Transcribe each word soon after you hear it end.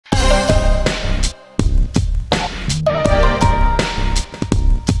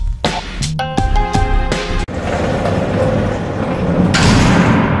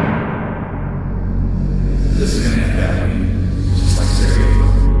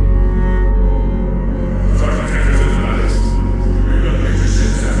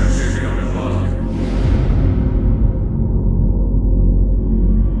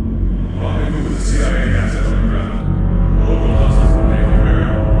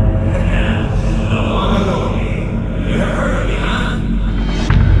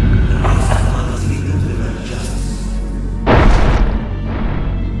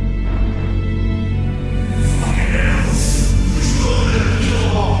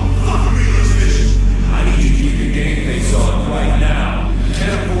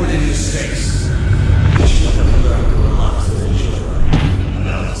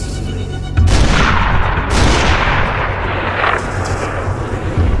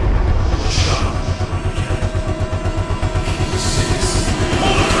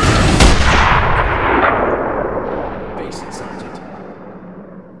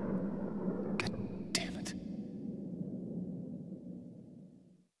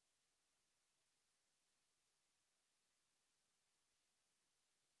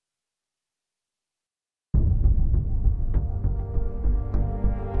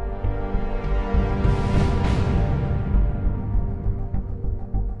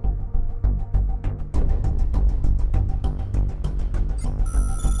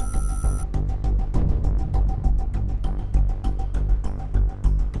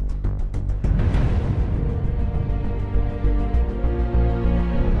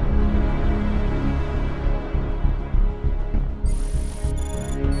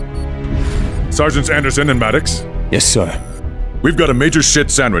Sergeants Anderson and Maddox? Yes, sir. We've got a major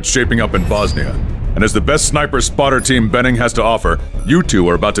shit sandwich shaping up in Bosnia. And as the best sniper spotter team Benning has to offer, you two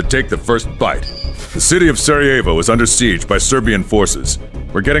are about to take the first bite. The city of Sarajevo is under siege by Serbian forces.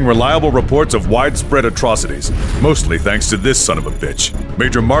 We're getting reliable reports of widespread atrocities, mostly thanks to this son of a bitch,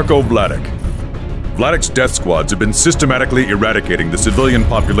 Major Marko Vladic. Vladic's death squads have been systematically eradicating the civilian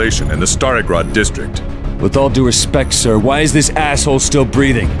population in the Starigrad district. With all due respect, sir, why is this asshole still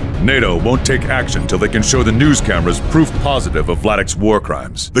breathing? NATO won't take action till they can show the news cameras proof positive of Vladic's war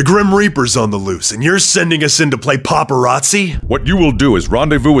crimes. The Grim Reaper's on the loose, and you're sending us in to play paparazzi? What you will do is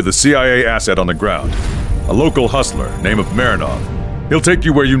rendezvous with a CIA asset on the ground. A local hustler, name of Marinov. He'll take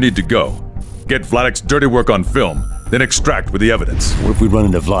you where you need to go. Get Vladic's dirty work on film, then extract with the evidence. What if we run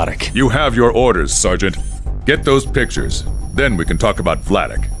into Vladic? You have your orders, Sergeant. Get those pictures. Then we can talk about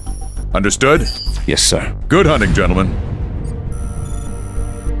Vladic. Understood? Yes, sir. Good hunting, gentlemen.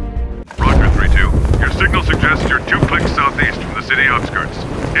 Roger, 3-2. Your signal suggests you're 2 clicks southeast from the city outskirts.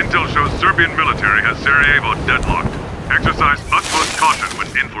 Intel shows Serbian military has Sarajevo deadlocked. Exercise utmost caution when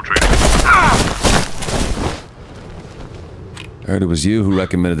infiltrating. I heard it was you who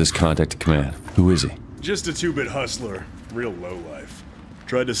recommended this contact to command. Who is he? Just a 2-bit hustler. Real lowlife.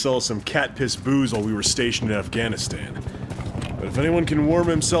 Tried to sell some cat-piss booze while we were stationed in Afghanistan. But if anyone can worm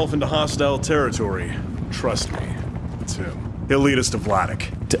himself into hostile territory, trust me, it's him. He'll lead us to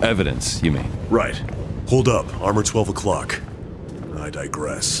Vladic. To evidence, you mean? Right. Hold up, armor 12 o'clock. I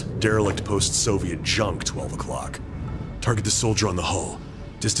digress. Derelict post-Soviet junk 12 o'clock. Target the soldier on the hull.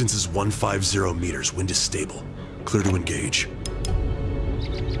 Distance is 150 meters, wind is stable. Clear to engage.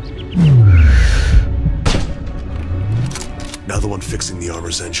 Now the one fixing the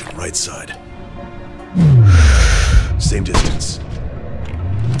armor's engine, right side. Same distance.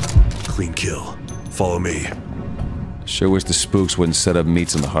 Clean kill. Follow me. Sure wish the spooks wouldn't set up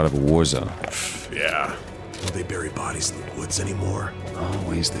meets in the heart of a war zone. Yeah. Don't they bury bodies in the woods anymore?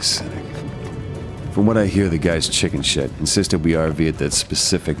 Always the cynic. From what I hear, the guy's chicken shit. Insisted we RV at that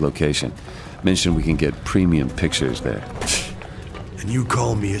specific location. Mentioned we can get premium pictures there. And you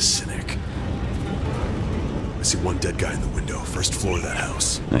call me a cynic? I see one dead guy in the window, first floor of that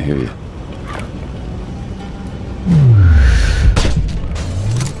house. I hear you.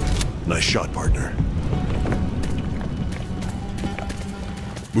 Nice shot, partner.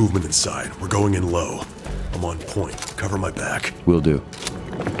 Movement inside. We're going in low. I'm on point. Cover my back. Will do.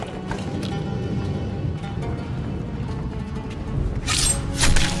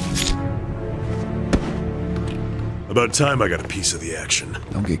 About time I got a piece of the action.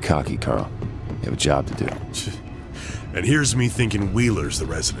 Don't get cocky, Carl. You have a job to do. And here's me thinking Wheeler's the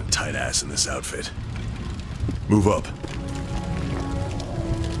resident tight ass in this outfit. Move up.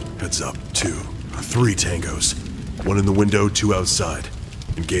 Heads up. 2, 3 tangos. 1 in the window, 2 outside.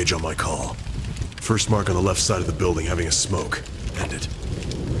 Engage on my call. First mark on the left side of the building having a smoke. End it.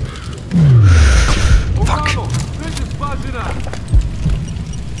 Fuck!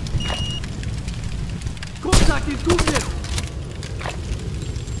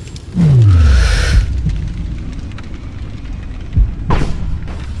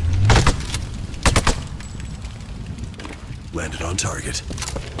 Landed on target.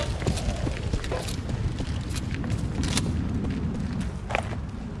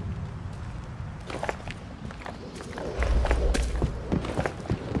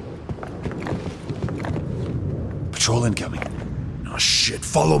 Patrol incoming. Oh shit,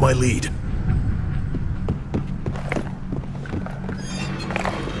 follow my lead.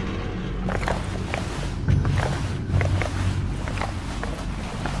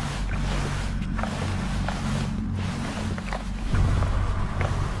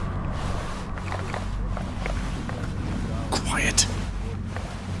 Quiet.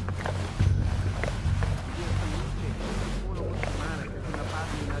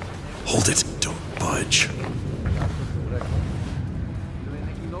 Hold it, don't budge.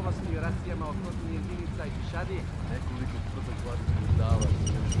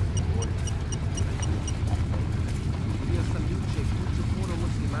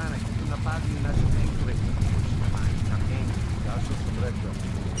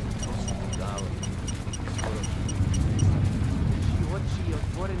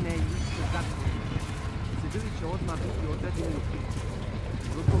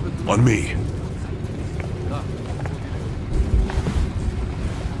 On me.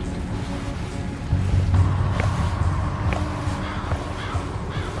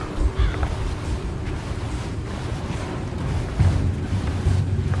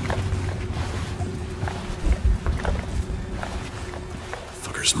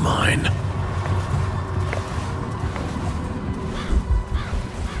 Fucker's mine.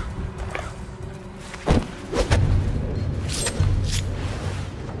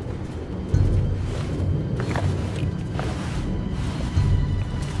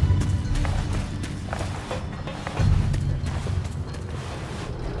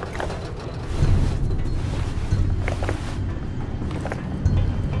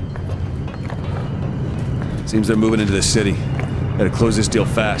 Seems they're moving into the city. Gotta close this deal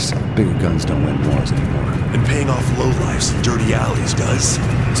fast. Bigger guns don't win wars anymore. And paying off lowlifes in dirty alleys does?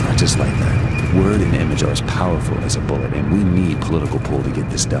 It's not just like that. Word and image are as powerful as a bullet, and we need political pull to get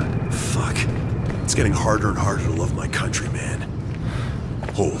this done. Fuck. It's getting harder and harder to love my country, man.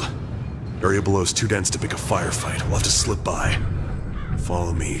 Hold. Area below's too dense to pick a firefight. We'll have to slip by.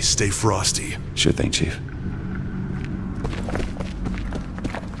 Follow me. Stay frosty. Sure thing, Chief.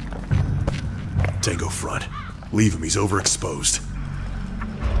 Tango front. Leave him. He's overexposed.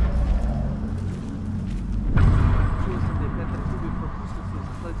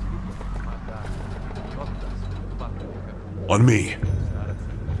 On me.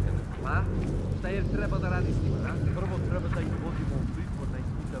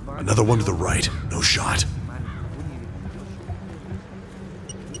 Another one to the right. No shot.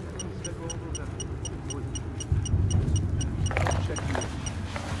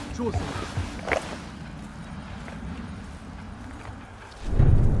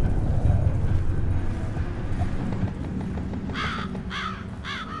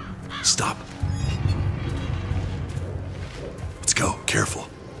 Stop. Let's go. Careful.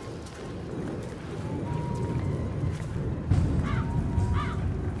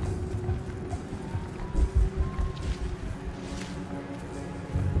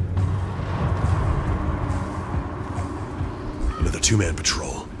 Another two-man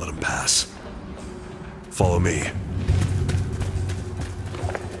patrol. Let him pass. Follow me.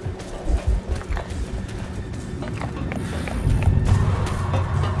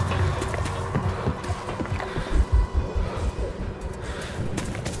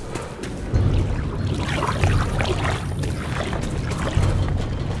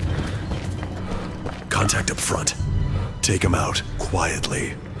 Contact up front. Take him out,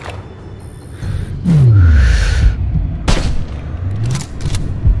 quietly.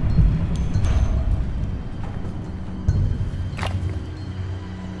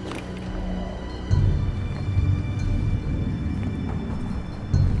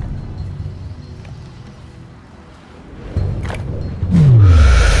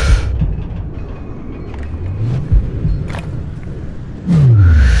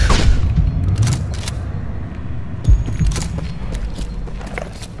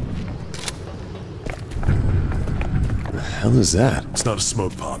 What the hell is that? It's not a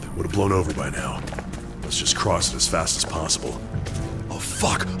smoke pop. It would have blown over by now. Let's just cross it as fast as possible. Oh,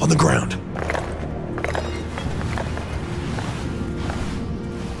 fuck! On the ground!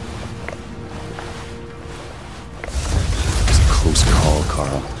 It's a close call,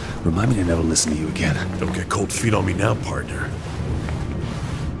 Carl. Remind me to never listen to you again. Don't get cold feet on me now, partner.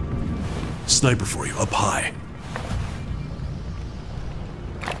 Sniper for you, up high.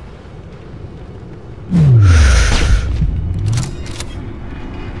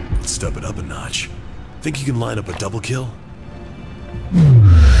 Let's step it up a notch. Think you can line up a double kill?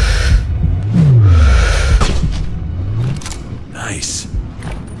 Nice.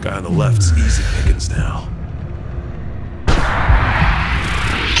 Guy on the left's easy pickings now.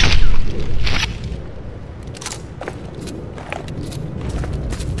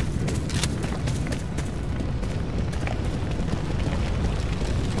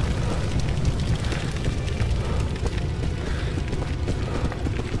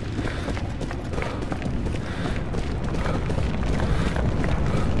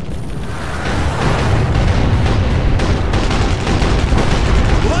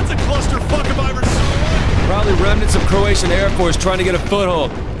 Remnants of Croatian Air Force trying to get a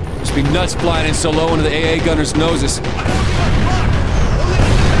foothold. Must be nuts flying in so low into the AA gunners' noses.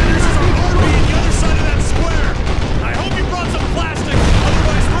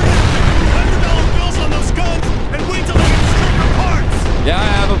 Yeah, I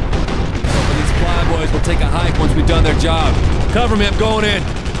have them. But these fly boys will take a hike once we've done their job. Cover me, I'm going in.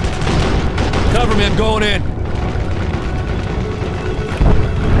 Cover me, I'm going in.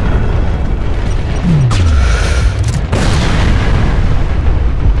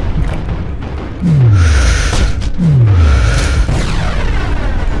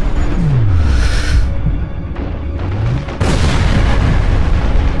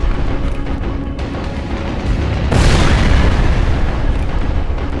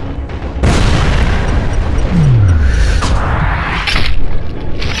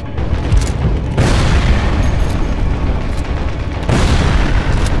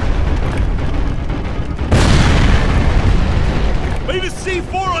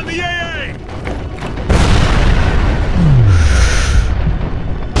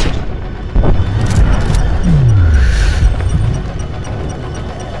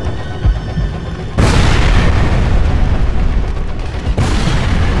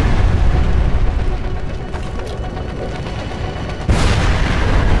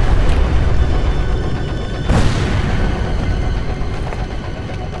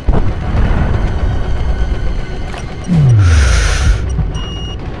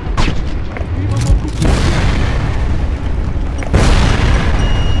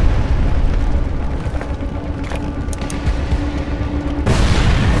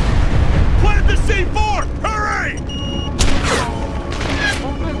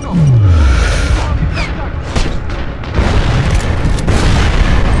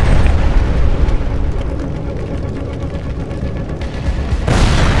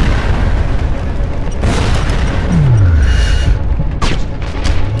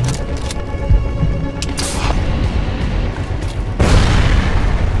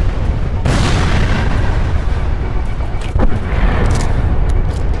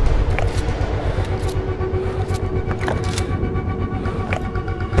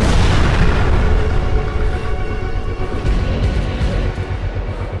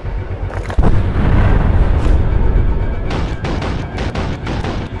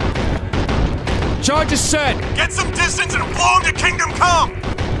 said! Get some distance and blow him to Kingdom Come!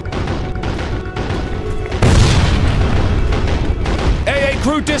 AA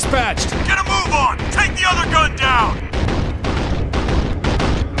crew dispatched! Get a move on! Take the other gun down!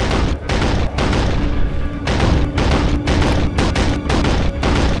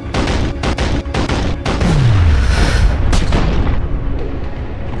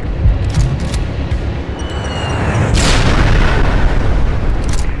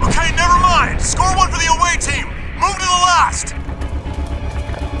 Okay, never mind! Score one for the away team! Move to the last!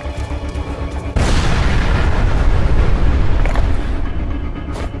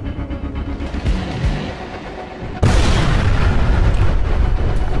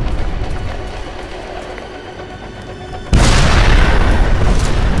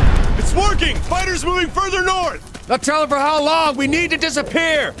 Fighters moving further north! Now tell him for how long! We need to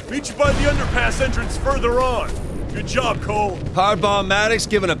disappear! Meet you by the underpass entrance further on. Good job, Cole. Hardball Maddox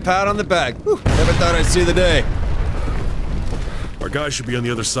giving a pat on the back. Whew, never thought I'd see the day. Our guys should be on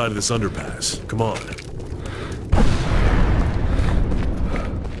the other side of this underpass. Come on.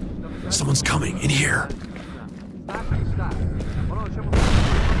 Someone's coming, in here.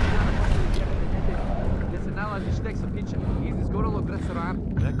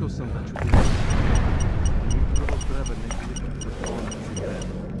 Rekao sam da ću ti... Prvo treba neki telefon za cigaretu.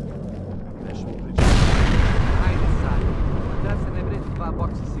 Neš mu pričati. Ajde sad, da se ne vredi 2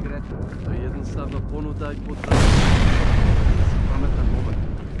 boksa cigareta. To je jednostavno ponuda i potražnja. Si pametan momak,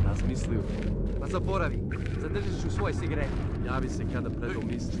 razmislio. Pa zaboravi, zadržat ću svoje cigarete. Javi se kada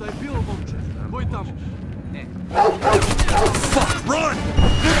predomisliš. Šta je bilo, momče? Koji tamo? Ne. Fuck, run!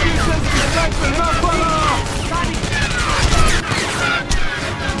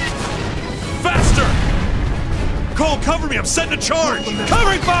 Faster! Cole, cover me! I'm setting a charge!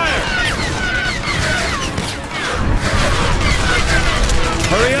 Covering fire!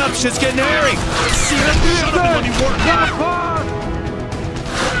 Hurry up, shit's getting hairy! Shut up, money work!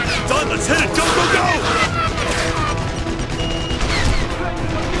 Done, let's hit it! Go, go, go!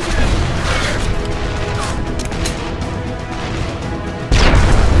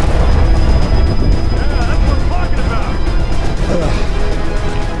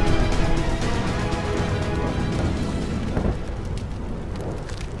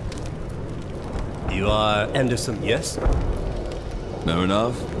 You are Anderson, yes?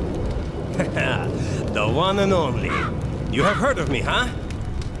 Marinov? The one and only. You have heard of me, huh?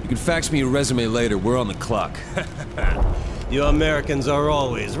 You can fax me your resume later. We're on the clock. You Americans are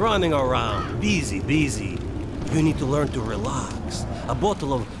always running around, busy. You need to learn to relax. A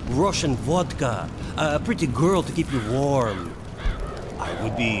bottle of Russian vodka, a pretty girl to keep you warm. I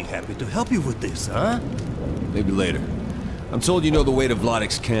would be happy to help you with this, huh? Maybe later. I'm told you know the way to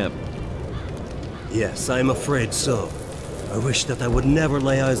Vladik's camp. Yes, I'm afraid so. I wish that I would never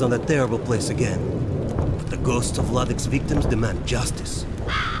lay eyes on that terrible place again. But the ghosts of Vladik's victims demand justice.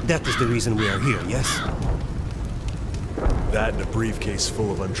 That is the reason we are here, yes? That and a briefcase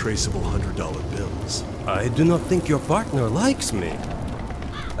full of untraceable $100 bills. I do not think your partner likes me.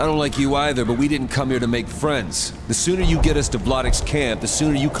 I don't like you either, but we didn't come here to make friends. The sooner you get us to Vladik's camp, the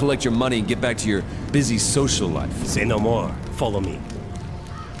sooner you collect your money and get back to your busy social life. Say no more. Follow me.